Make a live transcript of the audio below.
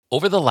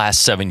Over the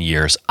last 7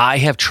 years, I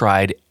have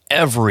tried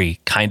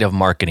every kind of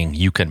marketing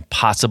you can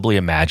possibly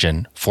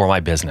imagine for my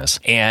business.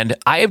 And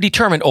I have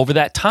determined over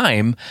that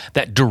time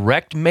that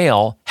direct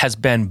mail has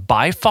been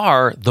by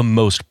far the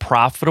most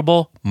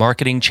profitable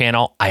marketing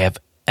channel I have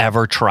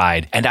ever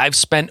tried. And I've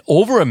spent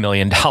over $1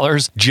 million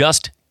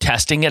just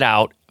testing it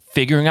out,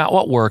 figuring out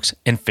what works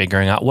and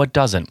figuring out what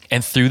doesn't.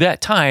 And through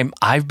that time,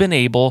 I've been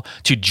able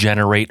to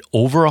generate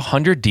over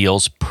 100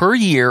 deals per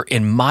year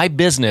in my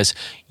business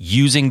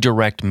using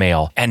direct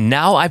mail. And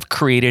now I've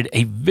created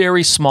a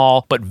very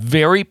small but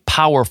very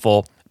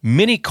powerful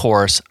mini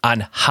course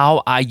on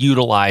how I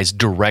utilize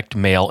direct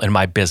mail in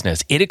my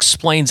business. It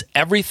explains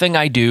everything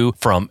I do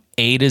from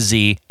A to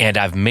Z, and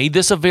I've made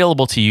this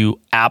available to you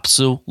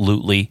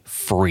absolutely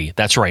free.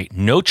 That's right,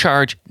 no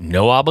charge,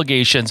 no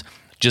obligations.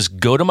 Just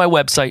go to my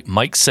website,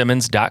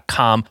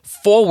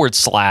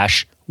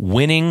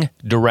 MikeSimmons.com/winning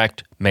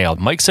direct mail.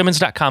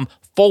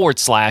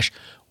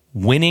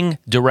 MikeSimmons.com/winning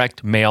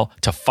direct mail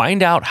to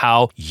find out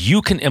how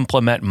you can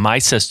implement my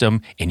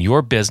system in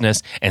your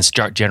business and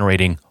start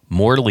generating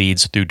more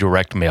leads through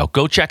direct mail.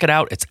 Go check it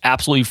out. It's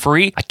absolutely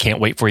free. I can't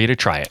wait for you to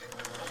try it.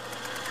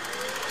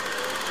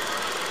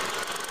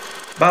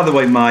 By the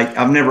way, Mike,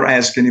 I've never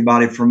asked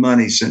anybody for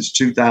money since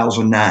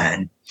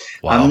 2009.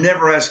 Wow. I've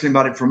never asked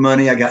anybody for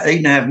money. I got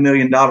 $8.5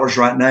 million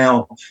right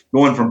now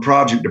going from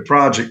project to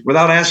project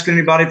without asking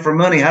anybody for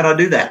money. How'd I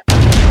do that?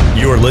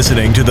 You're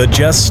listening to the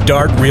Just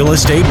Start Real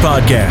Estate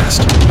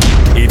Podcast.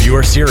 If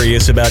you're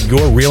serious about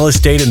your real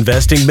estate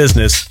investing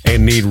business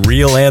and need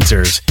real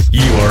answers,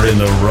 you are in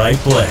the right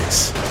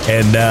place.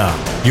 And now,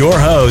 your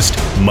host,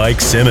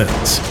 Mike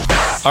Simmons.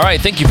 All right,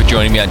 thank you for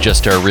joining me on Just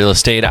Start Real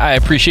Estate. I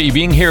appreciate you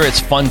being here. It's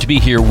fun to be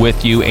here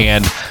with you,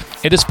 and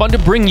it is fun to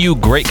bring you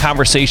great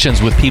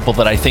conversations with people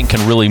that I think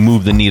can really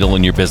move the needle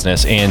in your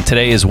business. And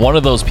today is one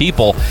of those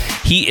people.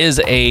 He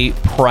is a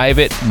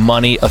private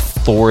money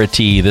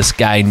authority. This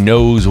guy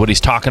knows what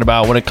he's talking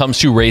about when it comes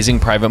to raising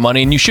private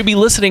money, and you should be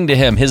listening to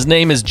him. His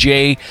name is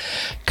Jay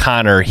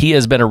Conner. He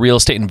has been a real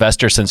estate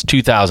investor since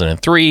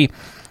 2003.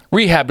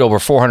 Rehabbed over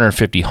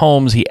 450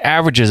 homes. He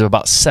averages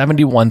about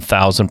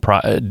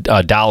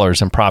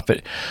 $71,000 in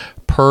profit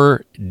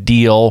per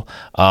deal.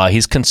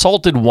 He's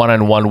consulted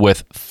one-on-one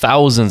with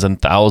thousands and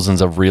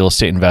thousands of real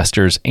estate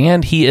investors,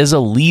 and he is a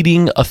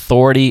leading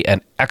authority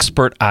and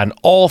expert on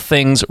all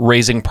things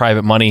raising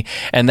private money,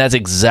 and that's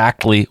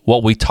exactly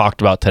what we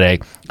talked about today.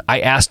 I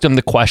asked him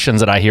the questions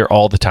that I hear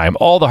all the time,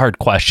 all the hard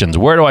questions.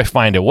 Where do I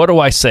find it? What do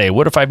I say?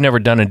 What if I've never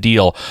done a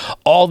deal?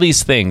 All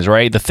these things,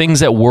 right? The things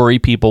that worry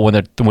people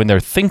when they're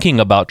thinking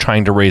about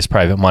trying to raise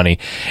private money.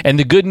 And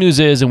the good news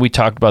is, and we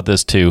talked about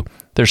this too,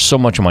 there's so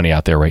much money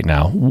out there right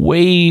now.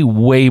 Way,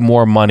 way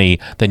more money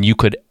than you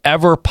could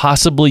ever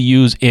possibly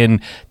use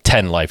in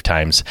 10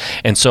 lifetimes.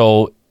 And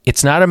so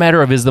it's not a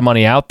matter of is the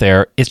money out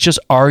there. It's just,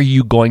 are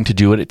you going to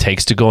do what it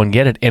takes to go and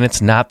get it? And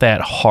it's not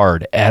that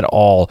hard at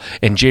all.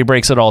 And Jay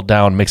breaks it all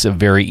down, makes it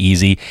very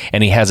easy.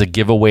 And he has a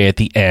giveaway at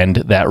the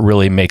end that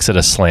really makes it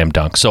a slam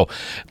dunk. So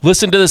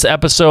listen to this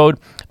episode.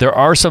 There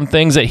are some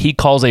things that he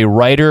calls a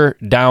writer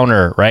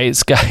downer, right?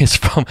 This guy is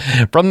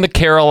from the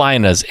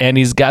Carolinas, and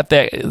he's got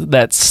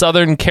that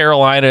Southern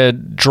Carolina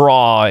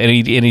draw, and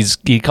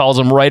he calls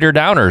them writer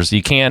downers.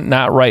 You can't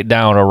not write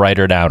down a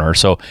writer downer.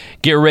 So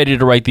get ready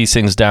to write these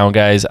things down,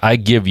 guys. I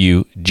give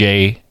you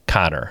Jay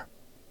Conner.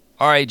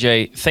 All right,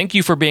 Jay, thank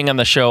you for being on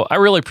the show. I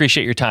really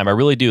appreciate your time. I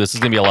really do. This is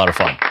going to be a lot of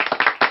fun.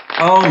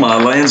 Oh,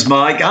 my lands,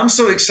 Mike. I'm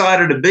so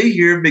excited to be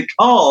here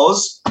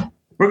because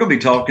we're going to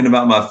be talking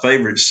about my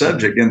favorite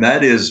subject, and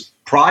that is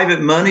private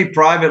money,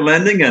 private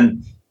lending,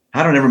 and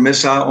how to never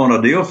miss out on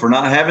a deal for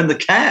not having the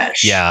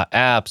cash. Yeah,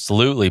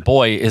 absolutely.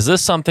 Boy, is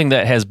this something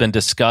that has been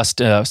discussed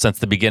since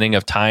the beginning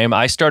of time.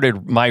 I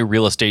started my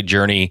real estate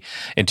journey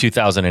in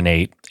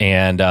 2008,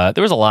 and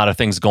there was a lot of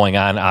things going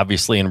on,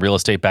 obviously, in real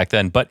estate back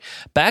then. But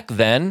back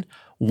then,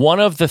 one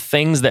of the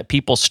things that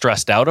people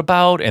stressed out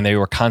about and they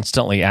were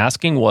constantly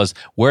asking was,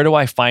 where do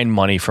I find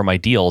money for my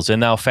deals?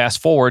 And now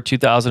fast forward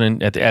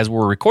as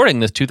we're recording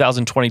this,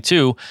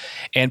 2022,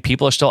 and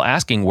people are still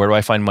asking, where do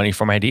I find money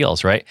for my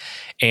deals, right?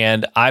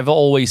 And I've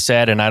always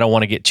said, and I don't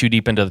want to get too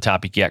deep into the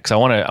topic yet, because I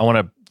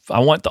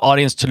want the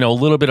audience to know a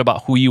little bit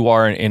about who you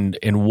are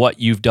and what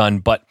you've done,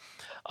 but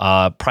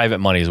private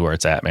money is where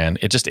it's at, man.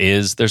 It just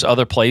is. There's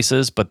other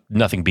places, but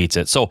nothing beats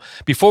it. So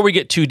before we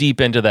get too deep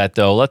into that,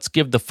 though, let's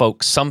give the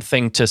folks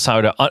something to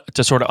sort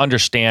of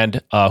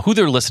understand who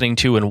they're listening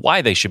to and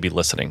why they should be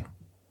listening.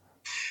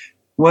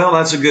 Well,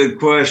 that's a good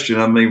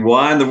question. I mean,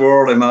 why in the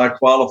world am I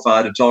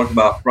qualified to talk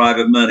about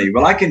private money?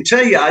 Well, I can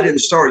tell you I didn't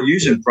start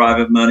using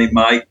private money,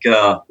 Mike,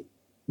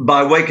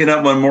 by waking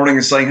up one morning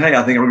and saying, hey,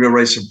 I think I'm going to go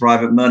raise some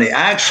private money.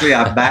 Actually,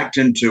 I backed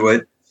into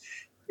it.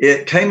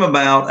 It came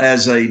about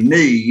as a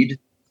need.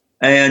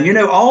 And,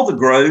 all the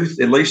growth,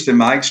 at least in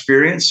my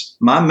experience,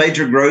 my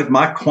major growth,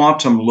 my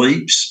quantum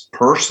leaps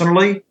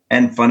personally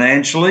and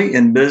financially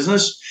in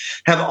business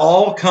have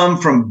all come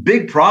from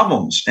big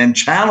problems and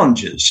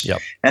challenges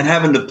and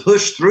having to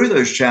push through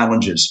those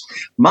challenges.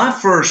 My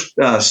first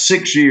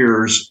 6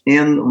 years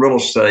in real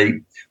estate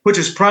which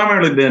has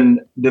primarily been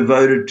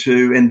devoted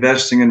to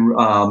investing in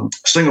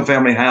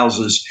single-family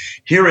houses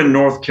here in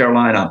North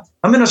Carolina.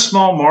 I'm in a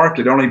small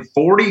market, only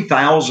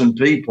 40,000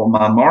 people,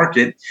 my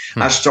market.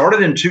 I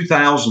started in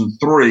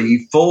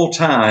 2003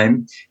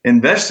 full-time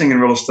investing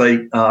in real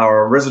estate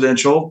or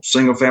residential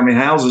single-family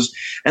houses.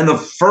 And the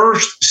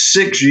first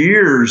 6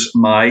 years,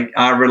 Mike,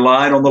 I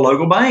relied on the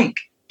local bank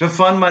to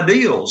fund my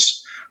deals.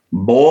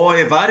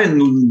 Boy, if I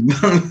didn't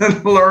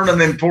learn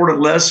an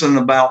important lesson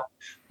about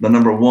the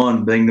number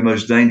one being the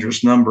most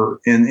dangerous number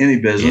in any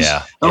business.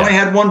 I only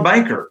had one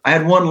banker. I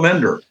had one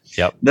lender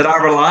that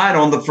I relied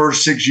on the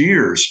first 6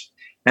 years.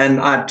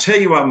 And I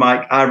tell you what,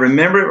 Mike, I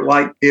remember it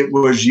like it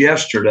was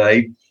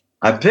yesterday.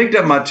 I picked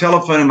up my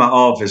telephone in my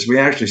office. We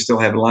actually still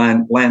have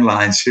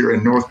landlines here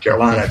in North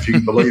Carolina, if you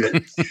can believe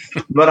it.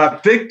 But I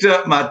picked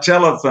up my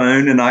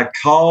telephone and I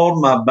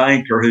called my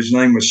banker, whose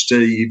name was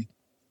Steve,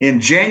 in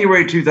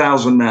January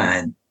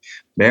 2009.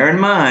 Bear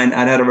in mind,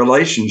 I'd had a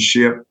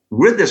relationship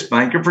with this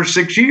banker for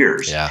 6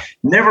 years.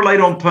 Never late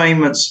on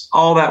payments.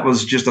 All that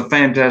was just a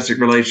fantastic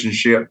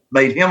relationship.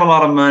 Made him a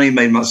lot of money,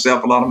 made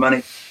myself a lot of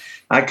money.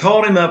 I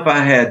called him up.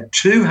 I had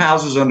 2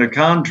 houses under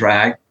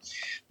contract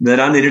that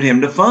I needed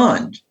him to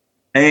fund.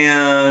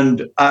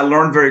 And I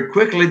learned very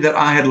quickly that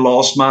I had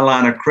lost my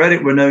line of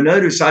credit with no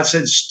notice. I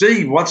said,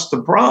 Steve, what's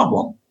the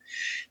problem?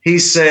 He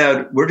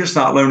said, we're just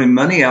not loaning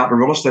money out to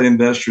real estate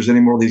investors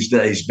anymore these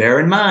days. Bear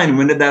in mind,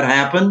 when did that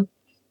happen?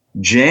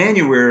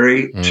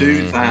 January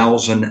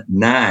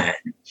 2009.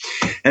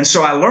 And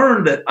so I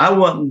learned that I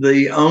wasn't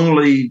the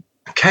only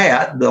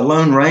cat, the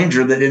Lone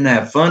Ranger, that didn't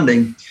have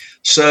funding.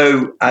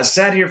 So I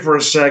sat here for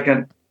a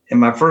second, and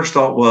my first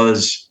thought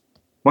was,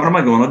 what am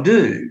I going to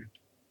do?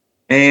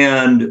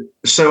 And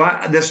so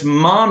this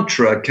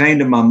mantra came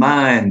to my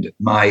mind,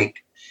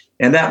 Mike.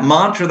 And that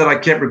mantra that I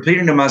kept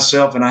repeating to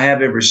myself, and I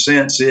have ever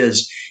since,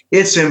 is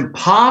it's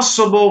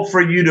impossible for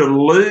you to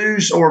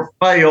lose or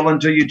fail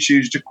until you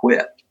choose to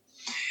quit.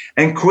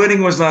 And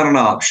quitting was not an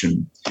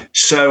option.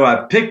 So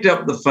I picked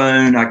up the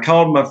phone. I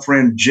called my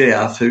friend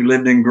Jeff, who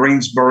lived in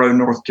Greensboro,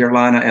 North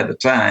Carolina at the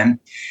time.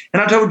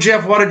 And I told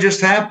Jeff what had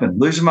just happened,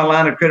 losing my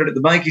line of credit at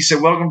the bank. He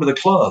said, welcome to the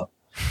club.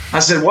 I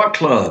said, what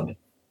club?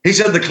 He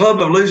said, the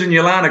club of losing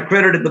your line of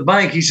credit at the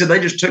bank. He said,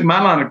 they just took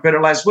my line of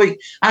credit last week.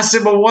 I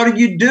said, well, what are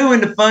you doing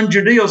to fund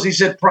your deals? He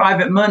said,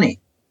 private money.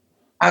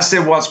 I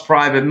said, what's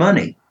private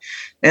money?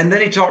 And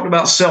then he talked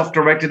about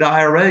self-directed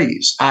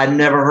IRAs. I'd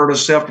never heard of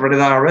self-directed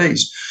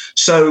IRAs.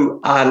 So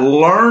I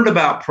learned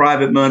about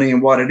private money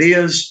and what it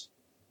is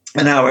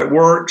and how it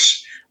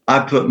works. I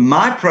put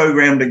my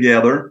program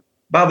together.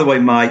 By the way,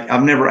 Mike,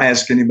 I've never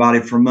asked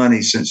anybody for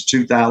money since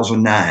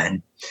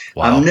 2009.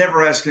 Wow. I've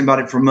never asked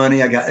anybody for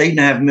money. I got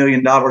 $8.5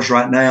 million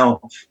right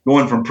now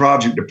going from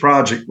project to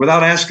project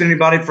without asking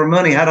anybody for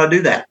money. How did I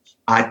do that?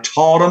 I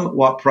taught them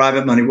what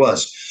private money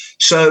was.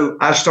 So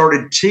I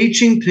started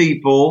teaching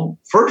people,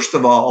 first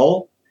of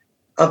all,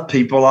 of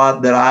people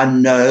that I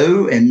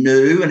know and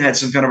knew and had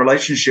some kind of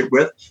relationship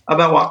with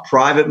about what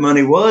private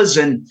money was.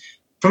 And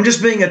from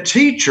just being a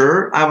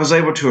teacher, I was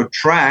able to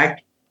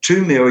attract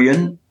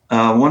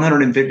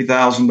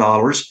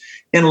 $2,150,000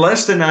 in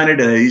less than 90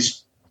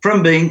 days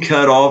from being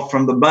cut off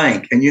from the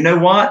bank. And you know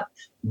what?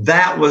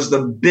 That was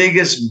the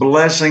biggest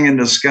blessing in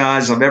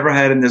disguise I've ever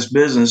had in this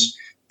business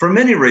for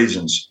many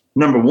reasons.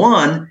 Number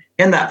one,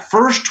 in that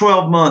first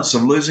 12 months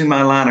of losing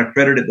my line of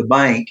credit at the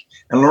bank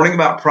and learning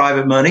about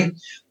private money,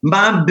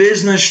 my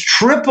business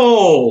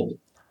tripled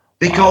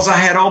because I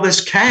had all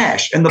this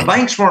cash and the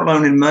banks weren't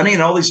loaning money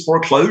and all these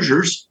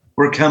foreclosures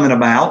were coming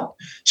about.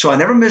 So I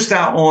never missed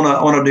out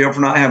on a deal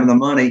for not having the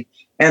money.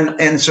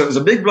 And so it was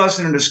a big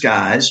blessing in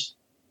disguise.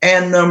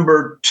 And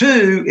number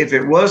two, if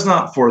it was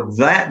not for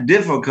that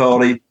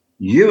difficulty,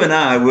 you and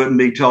I wouldn't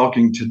be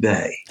talking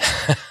today.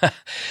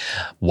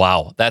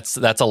 Wow, that's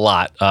a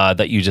lot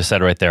that you just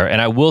said right there.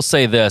 And I will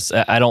say this: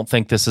 I don't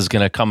think this is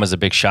going to come as a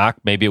big shock.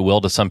 Maybe it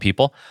will to some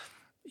people.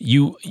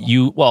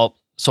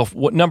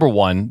 Number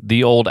one,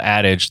 the old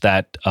adage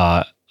that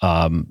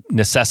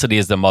necessity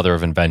is the mother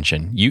of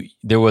invention.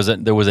 There was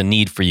a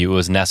need for you. It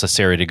was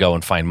necessary to go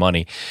and find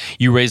money.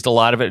 You raised a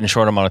lot of it in a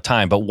short amount of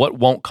time. But what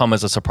won't come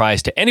as a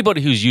surprise to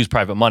anybody who's used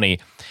private money?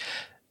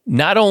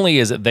 Not only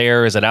is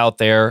it out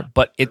there,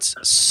 but it's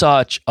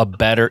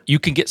you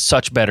can get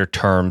such better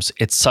terms.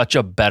 It's such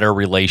a better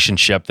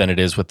relationship than it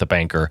is with the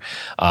banker.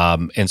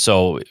 And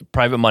so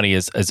private money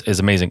is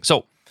amazing.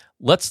 So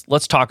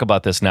let's talk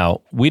about this now.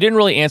 We didn't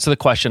really answer the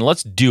question.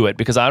 Let's do it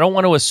because I don't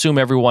want to assume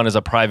everyone is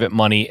a private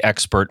money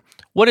expert.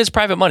 What is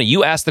private money?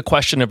 You asked the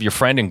question of your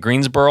friend in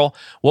Greensboro.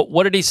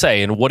 What did he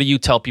say? And what do you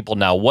tell people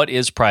now? What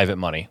is private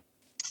money?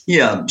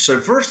 Yeah. So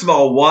first of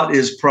all, what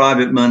is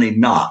private money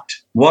not?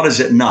 What is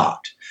it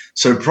not?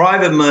 So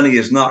private money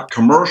is not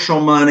commercial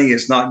money.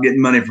 It's not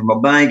getting money from a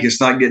bank. It's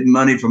not getting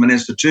money from an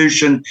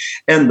institution.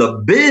 And the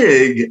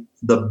big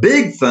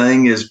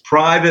thing is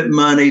private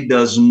money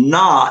does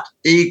not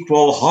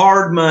equal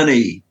hard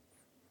money.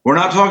 We're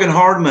not talking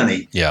hard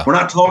money. Yeah. We're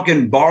not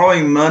talking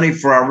borrowing money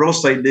for our real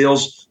estate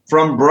deals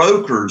from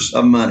brokers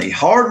of money.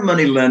 Hard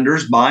money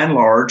lenders, by and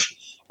large,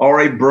 or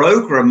a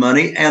broker of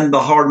money, and the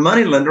hard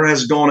money lender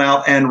has gone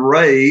out and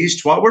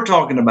raised what we're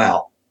talking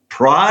about,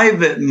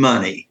 private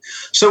money.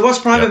 So what's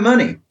private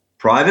money?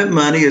 Private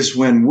money is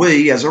when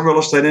we, as a real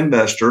estate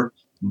investor,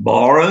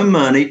 borrow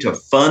money to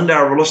fund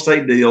our real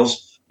estate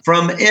deals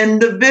from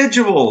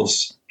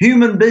individuals,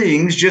 human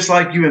beings just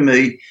like you and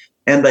me,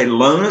 and they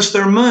loan us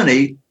their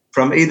money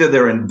from either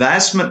their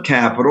investment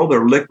capital,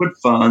 their liquid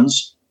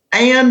funds,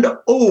 and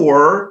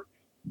or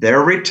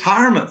their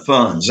retirement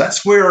funds.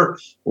 That's where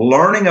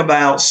learning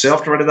about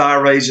self-directed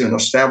IRAs and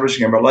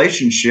establishing a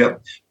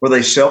relationship with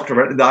a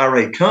self-directed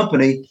IRA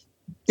company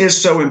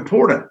is so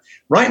important.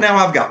 Right now,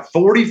 I've got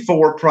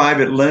 44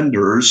 private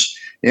lenders,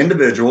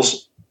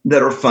 individuals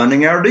that are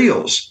funding our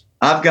deals.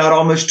 I've got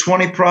almost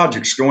 20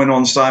 projects going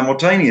on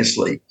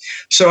simultaneously.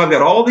 So I've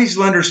got all these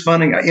lenders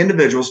funding,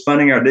 individuals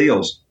funding our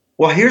deals.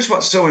 Well, here's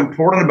what's so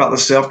important about the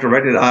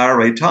self-directed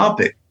IRA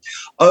topic.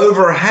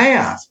 Over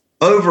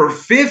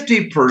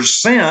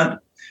 50%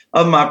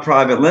 of my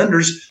private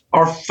lenders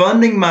are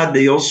funding my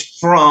deals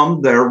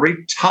from their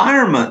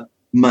retirement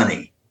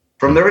money,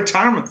 from their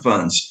retirement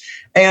funds.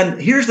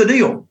 And here's the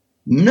deal.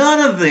 None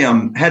of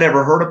them had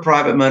ever heard of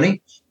private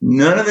money.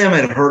 None of them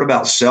had heard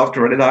about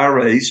self-directed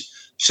IRAs.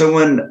 So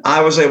when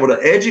I was able to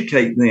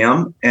educate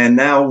them, and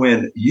now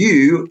when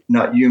you,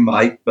 not you,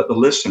 Mike, but the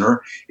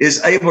listener,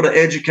 is able to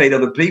educate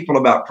other people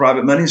about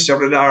private money and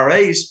self-directed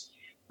IRAs,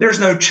 there's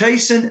no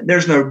chasing,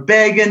 there's no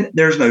begging,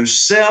 there's no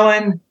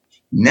selling.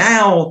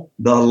 Now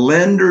the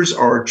lenders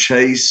are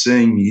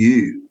chasing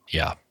you.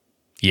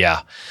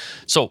 Yeah.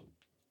 So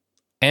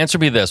answer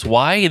me this.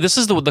 Why? This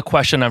is the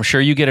question. I'm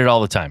sure you get it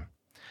all the time.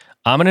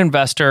 I'm an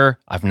investor.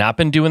 I've not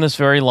been doing this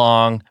very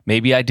long.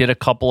 Maybe I did a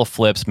couple of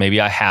flips. Maybe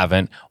I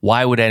haven't.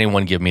 Why would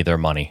anyone give me their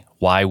money?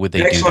 Why would they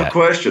do that? Excellent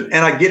question.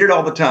 And I get it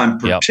all the time,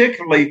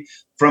 particularly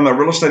from a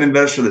real estate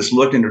investor that's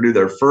looking to do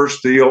their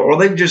first deal, or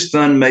they've just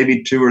done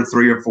maybe 2 or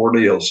 3 or 4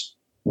 deals.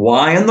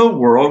 Why in the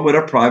world would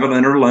a private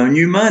lender loan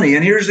you money?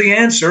 And here's the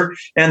answer.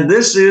 And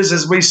this is,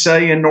 as we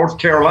say in North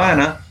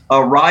Carolina,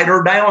 a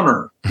rider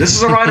downer. This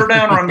is a rider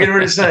downer I'm getting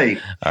ready to say.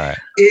 All right.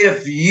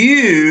 If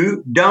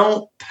you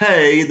don't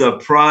pay the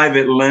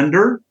private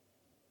lender,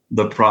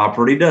 the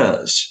property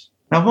does.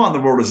 Now, what in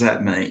the world does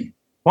that mean?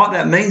 What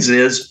that means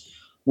is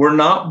we're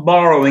not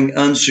borrowing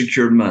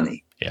unsecured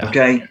money. Yeah.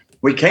 Okay.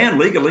 We can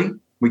legally.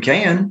 We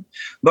can,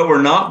 but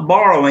we're not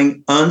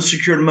borrowing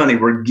unsecured money.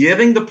 We're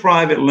giving the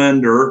private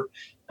lender,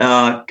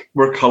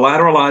 we're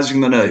collateralizing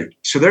the note.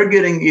 So they're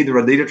getting either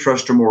a deed of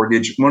trust or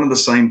mortgage, one of the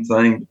same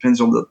thing, depends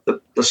on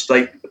the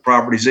state the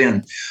property's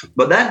in.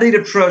 But that deed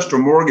of trust or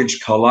mortgage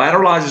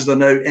collateralizes the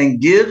note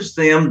and gives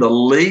them the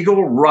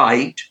legal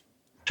right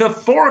to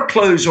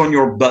foreclose on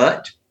your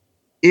butt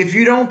if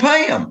you don't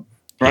pay them,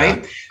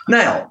 right? Yeah.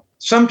 Now,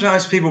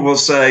 sometimes people will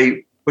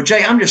say, well,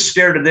 Jay, I'm just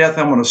scared to death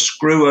I'm going to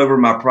screw over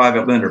my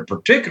private lender,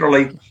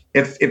 particularly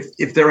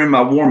if they're in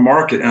my warm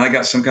market and I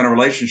got some kind of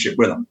relationship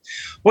with them.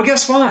 Well,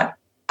 guess what?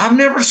 I've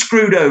never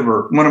screwed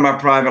over one of my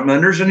private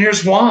lenders, and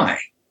here's why.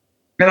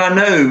 And I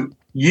know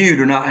you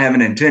do not have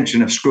an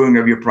intention of screwing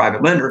over your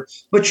private lender,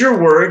 but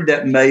you're worried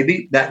that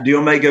maybe that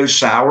deal may go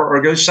sour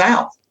or go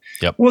south.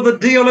 Yep. Well, the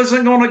deal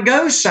isn't going to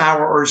go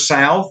sour or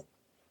south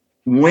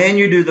when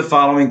you do the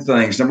following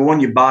things. Number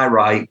one, you buy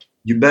right.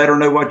 You better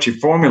know what your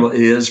formula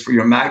is for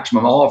your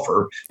maximum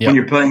offer when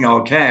you're paying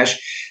all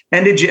cash.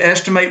 And did you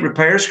estimate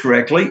repairs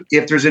correctly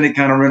if there's any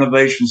kind of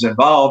renovations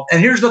involved? And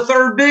here's the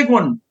third big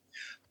one.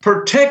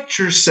 Protect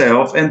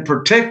yourself and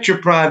protect your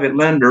private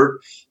lender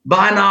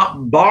by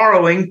not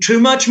borrowing too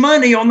much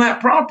money on that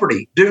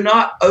property. Do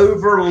not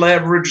over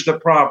leverage the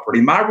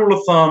property. My rule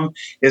of thumb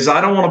is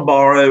I don't want to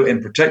borrow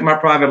and protect my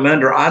private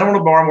lender. I don't want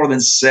to borrow more than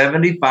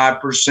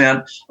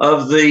 75%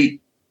 of the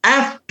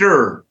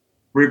after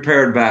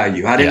repaired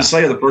value. I didn't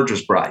say the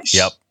purchase price.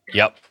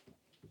 Yep.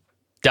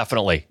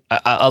 Definitely.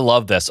 I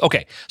love this.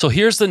 Okay. So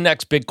here's the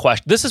next big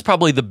question. This is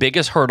probably the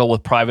biggest hurdle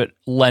with private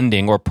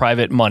lending or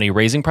private money,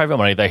 raising private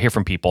money that I hear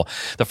from people.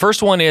 The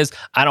first one is,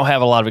 I don't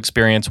have a lot of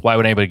experience. Why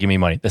would anybody give me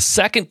money? The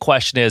second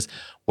question is,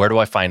 where do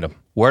I find them?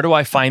 Where do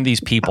I find these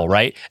people,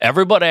 right?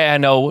 Everybody I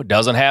know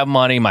doesn't have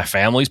money. My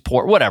family's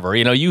poor, whatever.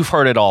 You've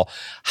heard it all.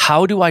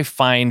 How do I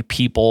find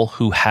people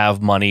who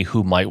have money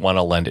who might want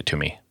to lend it to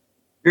me?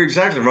 You're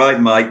exactly right,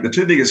 Mike. The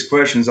 2 biggest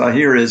questions I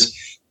hear is,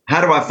 how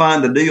do I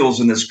find the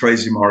deals in this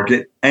crazy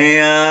market?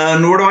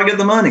 And where do I get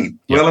the money?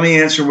 Yep. Well, let me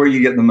answer where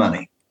you get the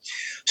money.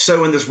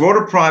 So in this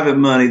world of private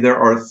money, there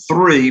are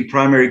 3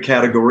 primary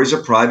categories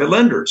of private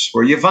lenders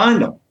where you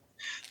find them.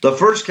 The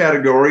first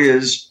category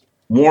is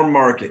warm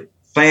market,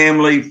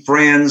 family,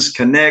 friends,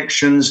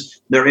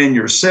 connections. They're in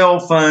your cell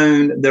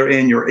phone. They're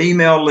in your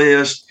email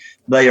list.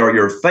 They are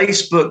your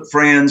Facebook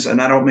friends.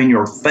 And I don't mean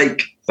your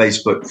fake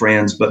Facebook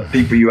friends, but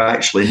people you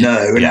actually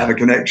know and have a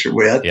connection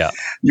with. Yeah.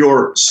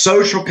 Your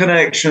social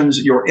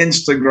connections, your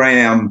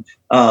Instagram,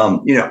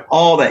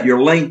 all that, your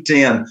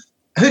LinkedIn.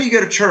 Who do you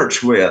go to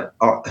church with?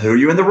 Or who are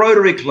you in the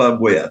Rotary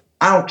Club with?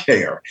 I don't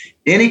care.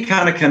 Any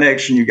kind of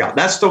connection you got.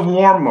 That's the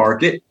warm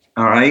market.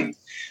 All right.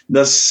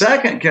 The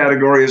second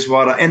category is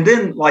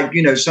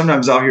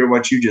sometimes I'll hear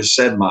what you just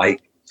said,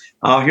 Mike.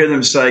 I'll hear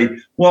them say,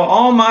 well,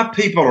 all my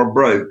people are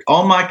broke.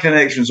 All my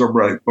connections are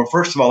broke. Well,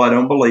 first of all, I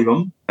don't believe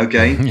them.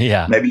 Okay.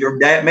 Yeah. Maybe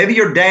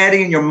your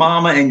daddy and your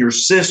mama and your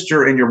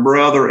sister and your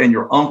brother and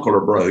your uncle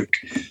are broke.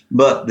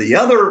 But the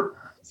other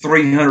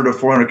 300 or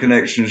 400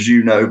 connections,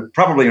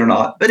 probably are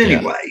not. But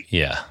anyway.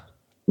 Yeah.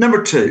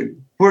 Number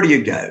two, where do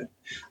you go?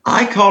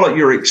 I call it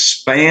your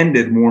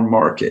expanded warm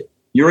market.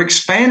 Your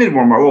expanded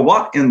warm market. Well,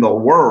 what in the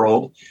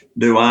world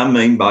do I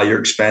mean by your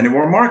expanded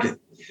warm market?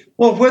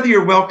 Well, whether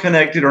you're well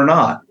connected or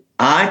not,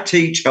 I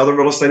teach other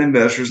real estate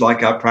investors,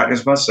 like I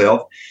practice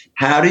myself,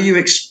 how do you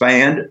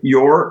expand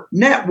your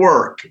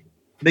network?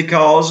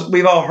 Because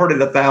we've all heard it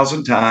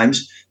 1,000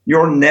 times.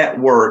 Your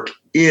network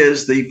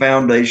is the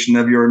foundation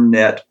of your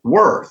net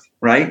worth,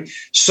 right?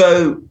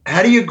 So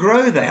how do you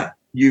grow that?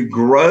 You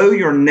grow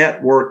your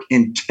network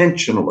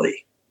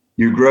intentionally.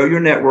 You grow your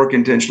network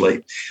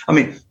intentionally. I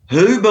mean,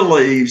 who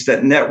believes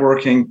that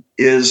networking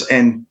is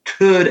and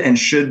could and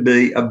should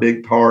be a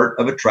big part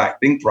of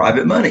attracting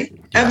private money?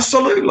 Yeah.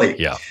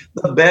 Absolutely. Yeah.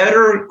 The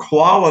better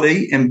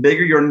quality and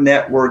bigger your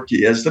network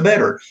is, the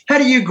better. How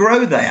do you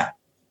grow that?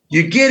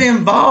 You get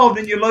involved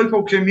in your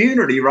local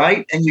community,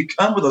 right? And you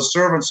come with a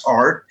servant's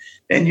heart,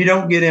 and you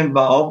don't get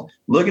involved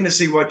looking to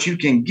see what you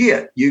can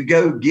get. You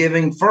go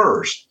giving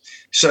first.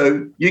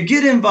 So you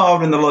get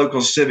involved in the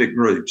local civic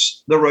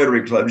groups, the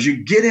Rotary clubs.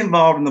 You get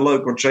involved in the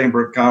local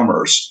Chamber of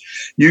Commerce.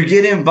 You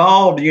get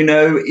involved,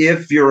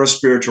 if you're a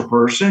spiritual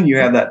person, you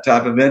have that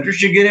type of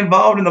interest. You get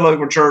involved in the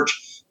local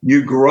church.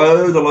 You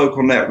grow the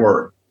local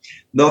network.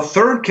 The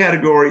third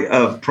category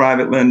of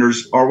private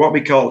lenders are what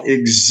we call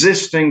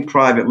existing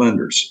private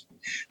lenders.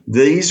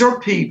 These are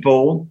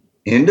people,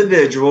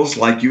 individuals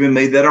like you and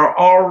me, that are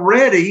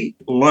already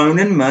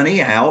loaning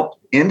money out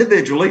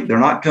individually. They're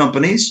not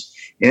companies.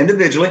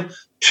 Individually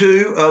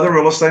to other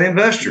real estate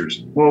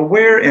investors. Well,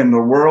 where in the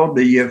world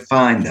do you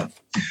find them?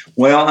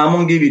 Well, I'm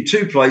going to give you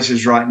two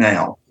places right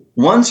now.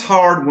 One's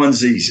hard,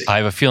 one's easy. I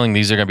have a feeling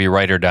these are going to be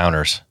writer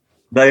downers.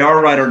 They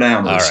are writer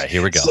downers. All right,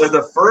 here we go. So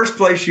the first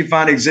place you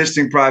find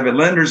existing private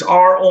lenders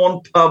are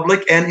on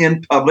public and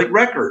in public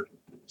record.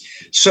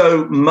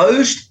 So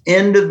most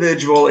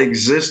individual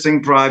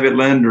existing private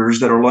lenders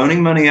that are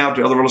loaning money out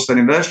to other real estate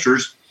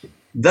investors,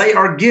 they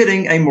are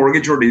getting a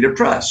mortgage or deed of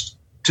trust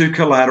to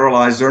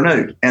collateralize their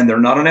note. And they're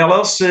not an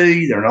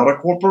LLC. They're not a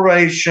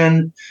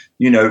corporation.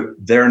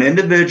 They're an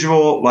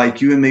individual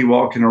like you and me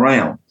walking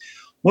around.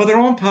 Well, they're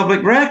on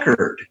public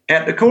record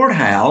at the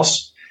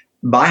courthouse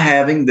by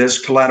having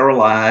this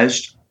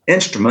collateralized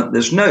instrument,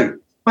 this note.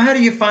 Well, how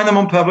do you find them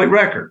on public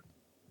record?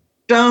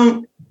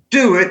 Don't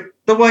do it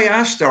the way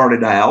I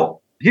started out.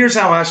 Here's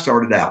how I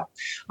started out.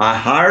 I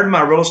hired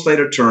my real estate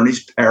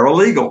attorney's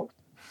paralegal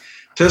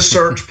to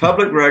search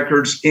public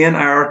records in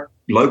our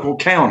local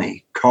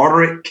county,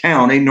 Carteret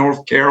County,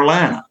 North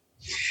Carolina.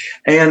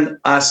 And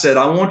I said,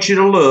 I want you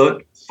to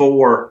look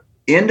for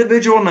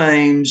individual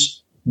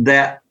names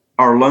that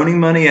are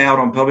loaning money out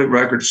on public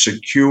records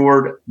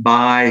secured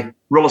by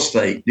real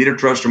estate, deed of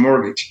trust or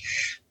mortgage.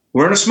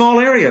 We're in a small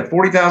area,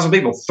 40,000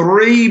 people.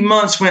 3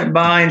 months went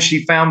by and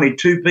she found me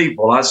 2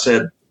 people. I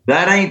said,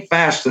 that ain't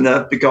fast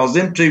enough, because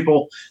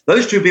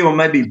those 2 people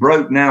may be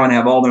broke now and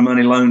have all their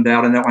money loaned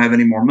out and don't have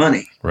any more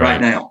money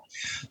right now.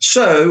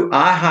 So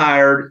I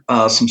hired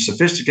some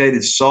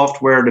sophisticated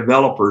software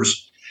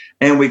developers,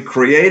 and we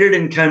created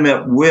and came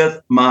up with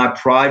my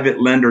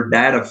private lender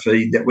data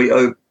feed that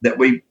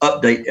we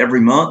update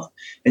every month.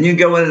 And you can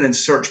go in and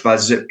search by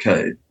zip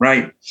code,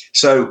 right?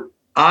 So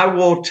I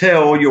will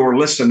tell your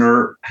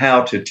listener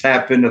how to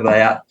tap into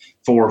that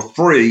for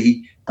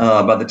free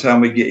by the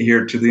time we get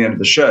here to the end of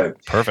the show.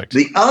 Perfect.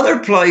 The other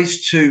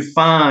place to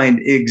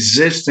find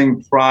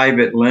existing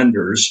private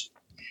lenders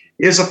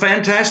is a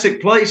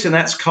fantastic place, and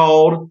that's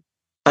called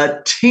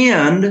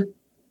Attend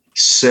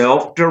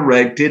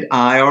Self-Directed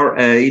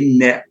IRA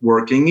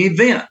Networking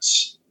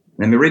Events.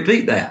 Let me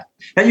repeat that.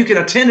 Now, you can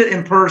attend it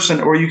in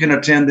person or you can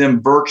attend them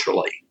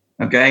virtually,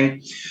 okay?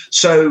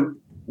 So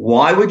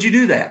why would you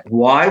do that?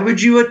 Why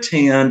would you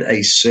attend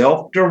a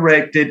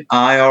self-directed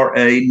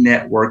IRA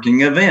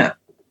networking event?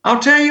 I'll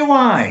tell you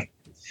why.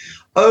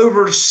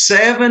 Over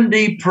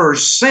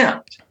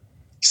 70%.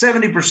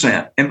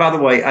 And by the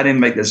way, I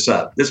didn't make this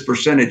up. This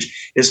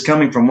percentage is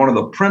coming from one of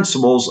the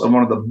principals of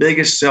one of the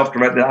biggest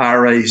self-directed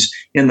IRAs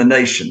in the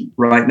nation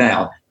right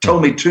now.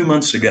 Told me 2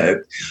 months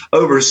ago,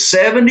 over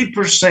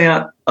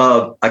 70%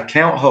 of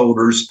account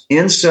holders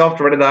in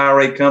self-directed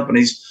IRA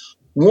companies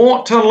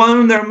want to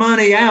loan their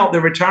money out,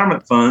 their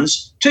retirement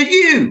funds, to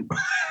you.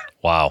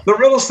 Wow. The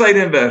real estate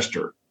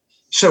investor.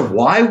 So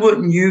why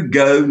wouldn't you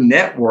go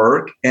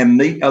network and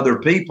meet other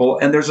people?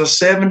 And there's a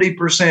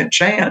 70%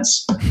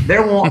 chance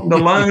they're wanting to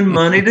loan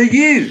money to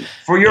you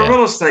for your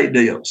real estate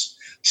deals.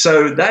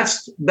 So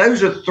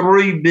those are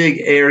 3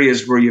 big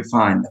areas where you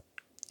find them.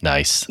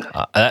 Nice.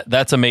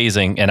 That's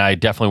amazing. And I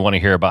definitely want to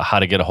hear about how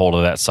to get a hold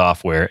of that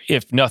software.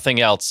 If nothing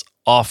else,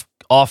 off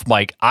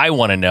mic, I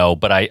want to know,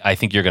 but I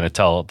think you're going to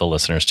tell the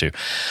listeners too.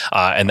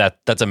 And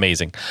that's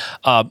amazing.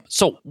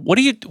 So what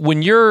do you,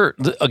 when you're,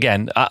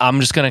 again, I'm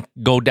just going to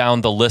go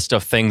down the list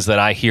of things that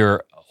I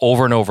hear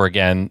over and over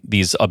again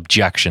these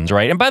objections,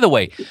 right? And by the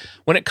way,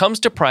 when it comes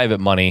to private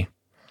money,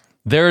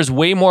 there's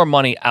way more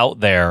money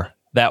out there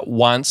that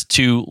wants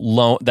to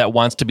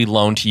be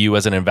loaned to you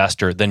as an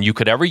investor than you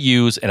could ever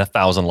use in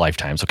 1,000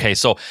 lifetimes. Okay,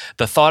 so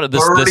the thought of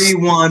this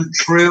 31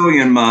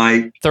 trillion,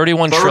 Mike.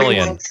 31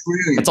 trillion.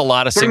 That's a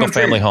lot of single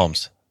family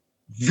homes.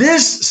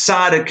 This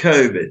side of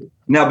COVID.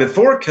 Now,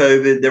 before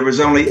COVID, there was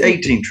only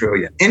 18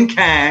 trillion in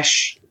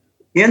cash,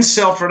 in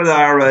self-directed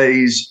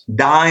IRAs,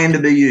 dying to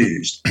be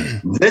used.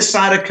 This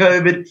side of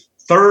COVID,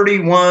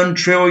 $31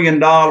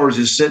 trillion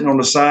is sitting on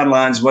the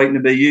sidelines waiting to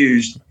be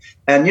used.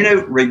 And,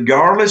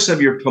 regardless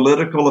of your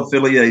political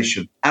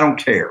affiliation, I don't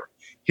care.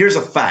 Here's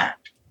a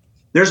fact.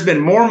 There's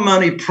been more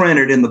money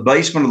printed in the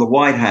basement of the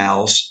White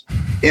House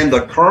in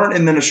the current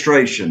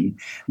administration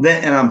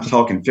than, and I'm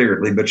talking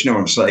figuratively, but you know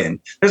what I'm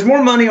saying. There's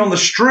more money on the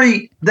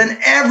street than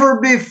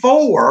ever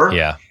before.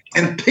 Yeah.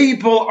 And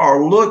people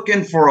are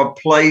looking for a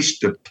place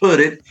to put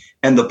it.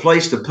 And the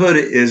place to put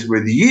it is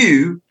with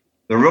you,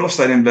 the real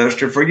estate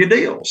investor, for your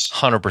deals.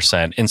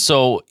 100%. And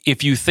so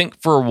if you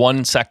think for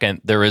 1 second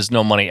there is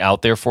no money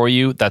out there for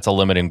you, that's a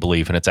limiting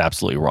belief and it's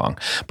absolutely wrong.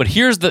 But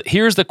here's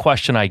the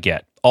question I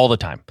get all the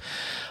time.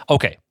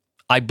 Okay,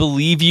 I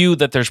believe you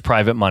that there's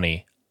private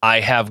money. I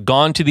have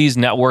gone to these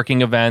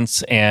networking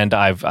events and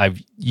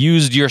I've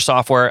used your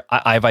software.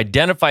 I've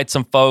identified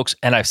some folks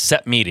and I've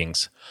set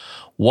meetings.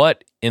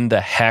 What in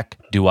the heck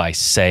do I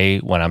say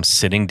when I'm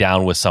sitting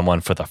down with someone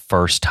for the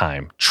first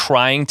time,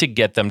 trying to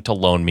get them to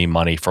loan me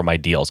money for my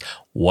deals?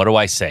 What do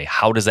I say?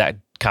 How does that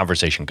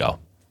conversation go?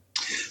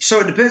 So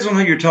it depends on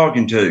who you're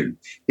talking to.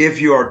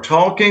 If you are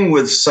talking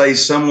with, say,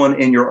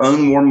 someone in your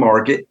own warm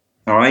market,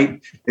 all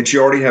right, that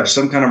you already have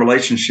some kind of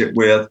relationship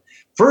with,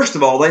 first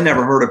of all, they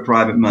never heard of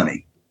private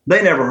money.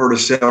 They never heard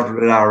of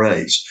self-directed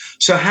IRAs.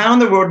 So how in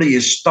the world do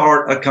you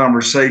start a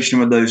conversation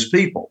with those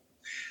people?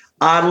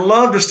 I'd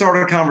love to start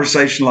a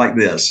conversation like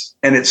this,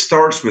 and it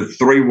starts with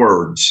 3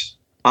 words.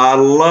 I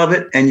love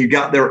it, and you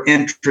got their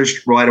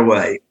interest right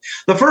away.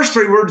 The first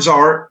 3 words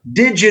are,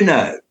 did you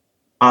know?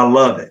 I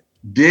love it.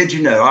 Did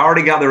you know? I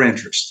already got their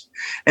interest.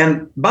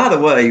 And by the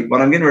way,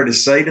 what I'm getting ready to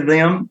say to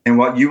them and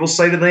what you will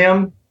say to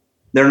them,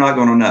 they're not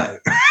going to know.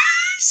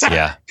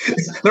 Yeah.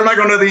 They're not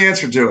going to know the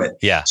answer to it.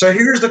 Yeah. So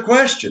here's the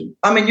question.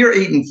 I mean, you're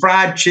eating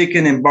fried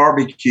chicken and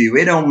barbecue.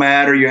 It don't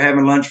matter. You're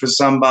having lunch with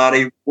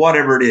somebody,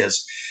 whatever it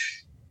is.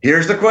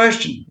 Here's the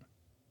question.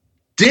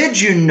 Did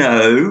you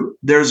know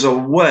there's a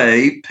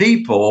way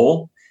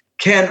people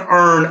can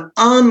earn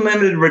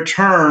unlimited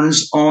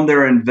returns on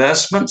their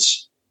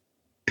investments,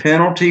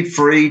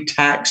 penalty-free,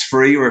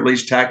 tax-free, or at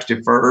least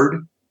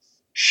tax-deferred?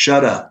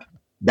 Shut up.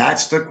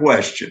 That's the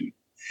question.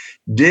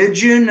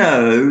 Did you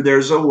know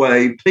there's a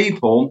way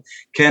people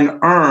can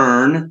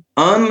earn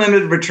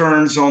unlimited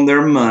returns on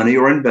their money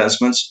or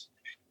investments,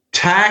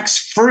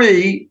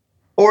 tax-free,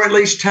 or at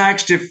least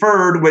tax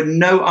deferred with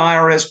no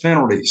IRS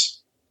penalties?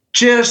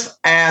 Just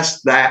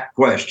ask that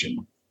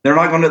question. They're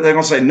going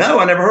to say, no,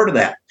 I never heard of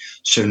that.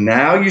 So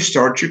now you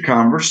start your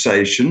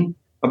conversation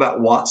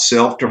about what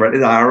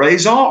self-directed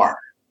IRAs are,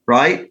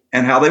 right?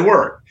 And how they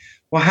work.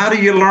 Well, how do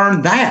you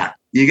learn that?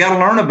 You got to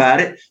learn about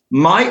it.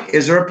 Mike,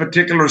 is there a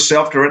particular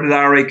self-directed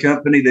IRA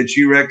company that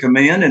you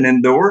recommend and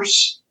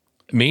endorse?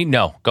 Me?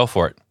 No, go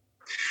for it.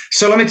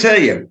 So let me tell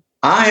you,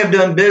 I have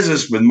done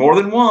business with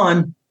more than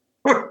one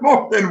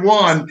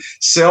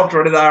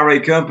self-directed IRA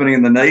company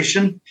in the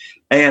nation.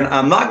 And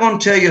I'm not going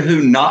to tell you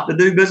who not to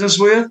do business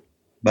with,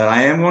 but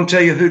I am going to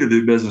tell you who to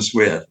do business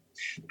with.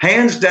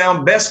 Hands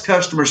down, best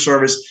customer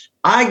service.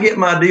 I get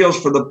my deals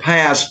for the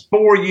past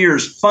 4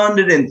 years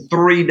funded in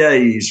 3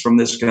 days from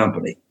this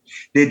company.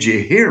 Did you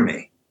hear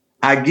me?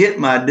 I get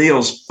my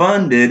deals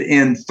funded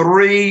in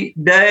 3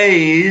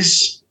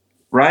 days,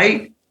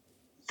 right?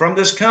 From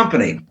this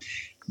company.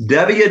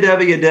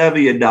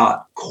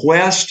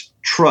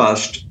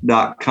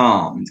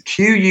 www.questtrust.com.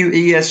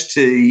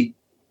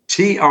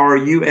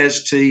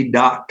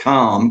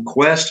 QUESTTRUST.com.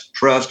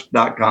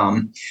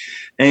 Questtrust.com.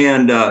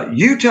 And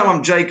you tell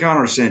them Jay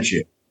Conner sent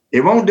you.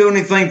 It won't do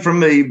anything for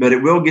me, but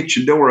it will get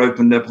your door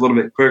opened up a little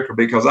bit quicker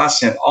because I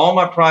sent all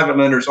my private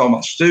lenders, all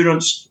my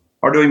students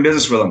are doing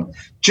business with them.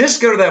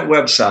 Just go to that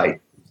website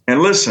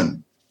and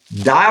listen,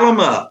 dial them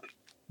up.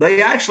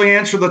 They actually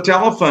answer the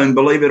telephone,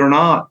 believe it or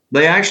not.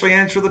 They actually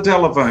answer the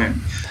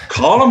telephone.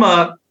 Call them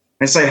up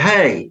and say,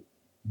 hey,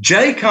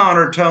 Jay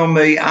Conner told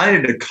me I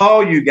need to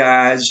call you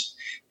guys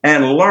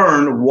and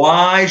learn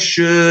why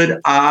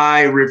should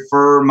I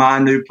refer my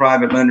new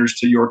private lenders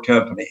to your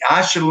company.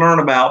 I should learn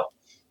about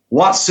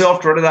what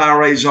self-directed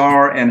IRAs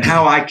are and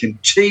how I can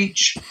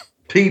teach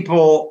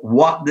people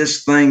what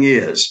this thing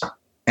is.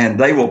 And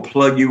they will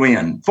plug you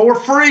in for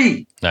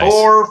free. Nice.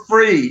 For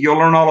free. You'll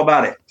learn all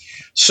about it.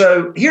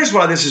 So here's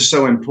why this is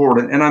so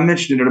important. And I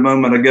mentioned it a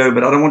moment ago,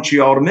 but I don't want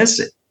you all to miss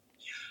it.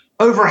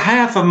 Over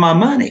half of my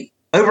money,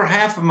 over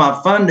half of my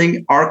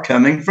funding are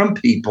coming from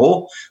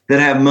people that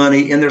have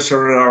money in their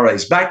self-directed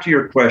IRAs. Back to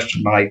your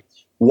question, Mike.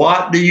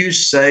 What do you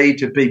say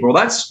to people?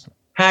 That's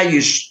how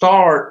you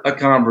start a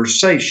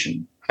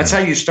conversation. That's how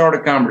you start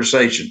a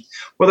conversation.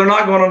 Well, they're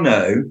not going to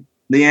know.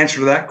 the answer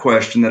to that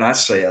question that I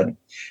said,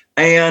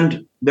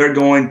 and they're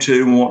going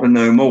to want to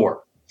know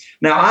more.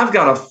 Now, I've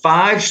got a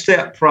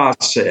 5-step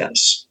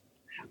process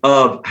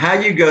of how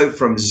you go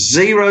from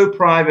zero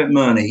private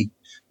money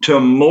to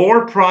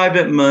more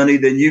private money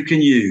than you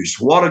can use.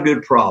 What a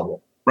good problem,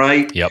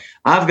 right? Yep.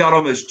 I've got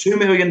almost $2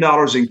 million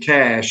in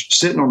cash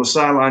sitting on the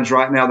sidelines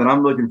right now that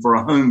I'm looking for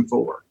a home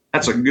for.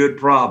 That's a good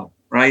problem,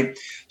 right?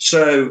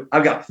 So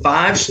I've got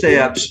 5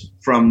 steps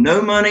from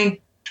no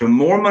money to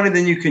more money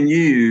than you can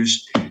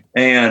use.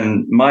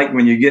 And Mike,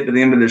 when you get to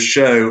the end of this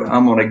show,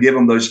 I'm going to give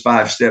them those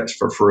 5 steps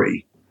for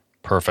free.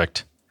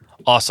 Perfect.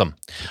 Awesome.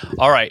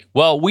 All right.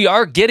 Well, we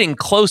are getting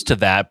close to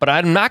that, but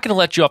I'm not going to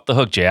let you off the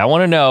hook, Jay. I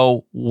want to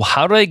know,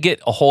 how do I get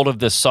a hold of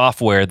this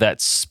software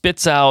that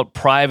spits out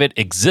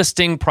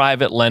existing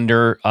private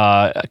lender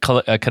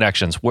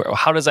connections?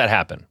 How does that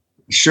happen?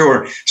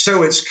 Sure.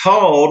 So it's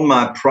called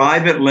my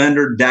private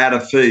lender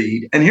data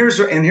feed. And here's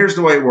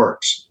the way it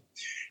works.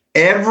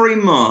 Every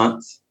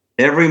month,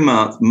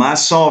 my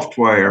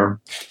software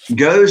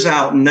goes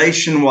out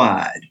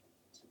nationwide.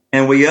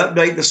 And we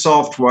update the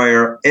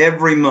software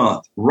every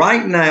month.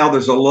 Right now,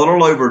 there's a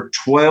little over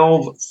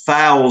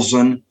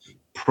 12,000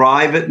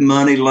 private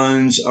money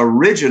loans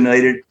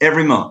originated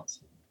every month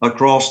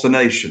across the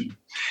nation.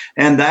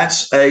 And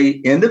that's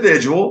a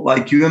individual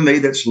like you and me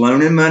that's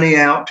loaning money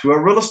out to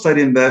a real estate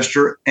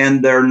investor,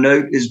 and their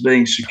note is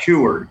being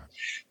secured.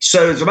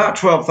 So it's about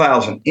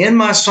 12,000. In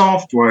my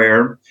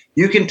software,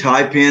 you can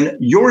type in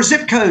your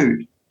zip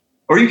code,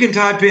 or you can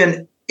type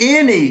in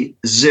any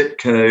zip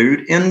code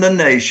in the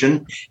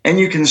nation, and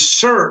you can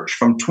search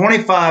from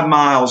 25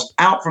 miles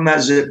out from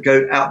that zip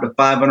code out to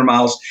 500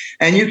 miles,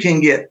 and you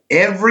can get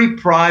every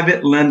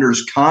private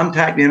lender's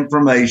contact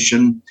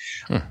information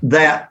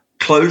that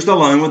closed a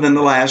loan within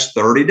the last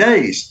 30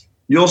 days.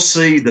 You'll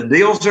see the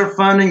deals they're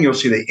funding. You'll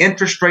see the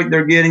interest rate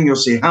they're getting. You'll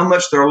see how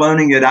much they're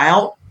loaning it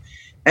out.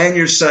 And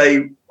you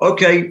say,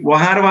 okay, well,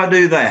 how do I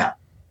do that?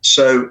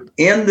 So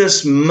in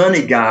this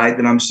money guide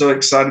that I'm so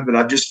excited that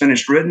I've just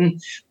finished written,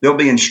 there'll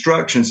be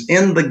instructions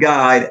in the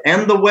guide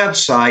and the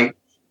website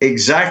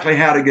exactly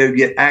how to go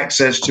get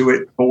access to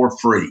it for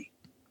free.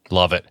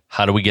 Love it.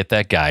 How do we get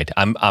that guide?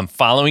 I'm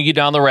following you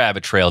down the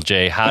rabbit trail,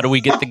 Jay. How do we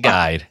get the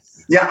guide?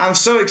 Yeah, I'm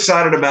so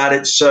excited about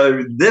it.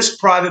 So this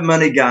private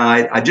money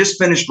guide, I just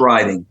finished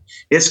writing.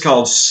 It's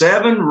called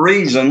 7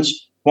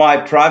 Reasons Why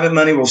Private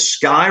Money Will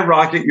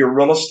Skyrocket Your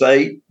Real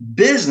Estate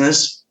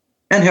Business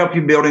and Help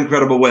You Build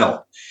Incredible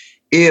Wealth.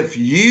 If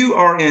you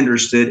are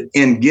interested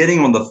in getting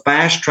on the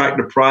fast track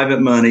to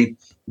private money,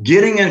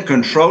 getting in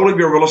control of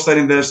your real estate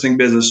investing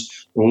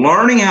business,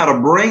 learning how to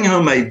bring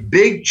home a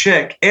big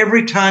check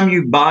every time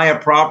you buy a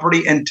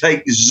property and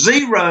take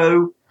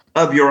zero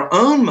of your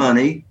own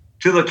money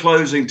to the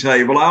closing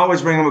table, I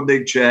always bring home a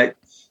big check.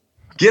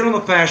 Get on the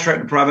fast track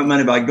to private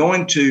money by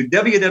going to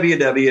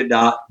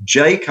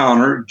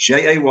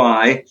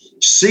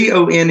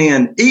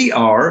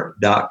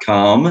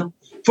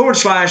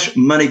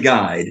www.jayconner.com/money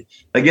guide.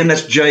 Again,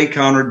 that's Jay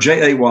Conner,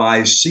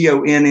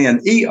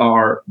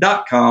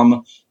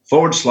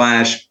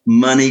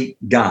 JayConner.com/money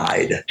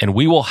guide. And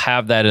we will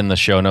have that in the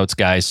show notes,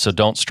 guys. So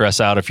don't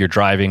stress out if you're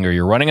driving or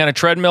you're running on a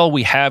treadmill.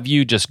 We have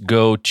you. Just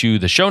go to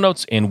the show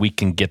notes and we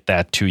can get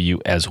that to you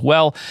as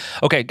well.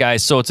 Okay,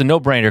 guys. So it's a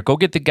no-brainer. Go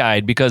get the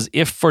guide, because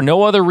if for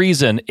no other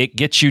reason, it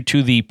gets you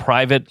to the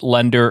private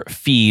lender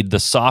feed, the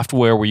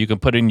software where you can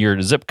put in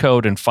your zip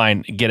code and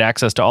get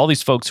access to all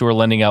these folks who are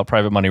lending out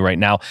private money right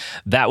now.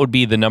 That would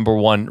be the number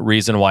one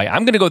reason why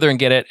I'm going to go there and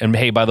get it. And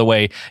hey, by the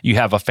way, you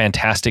have a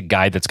fantastic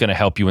guide that's going to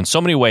help you in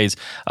so many ways.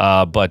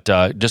 But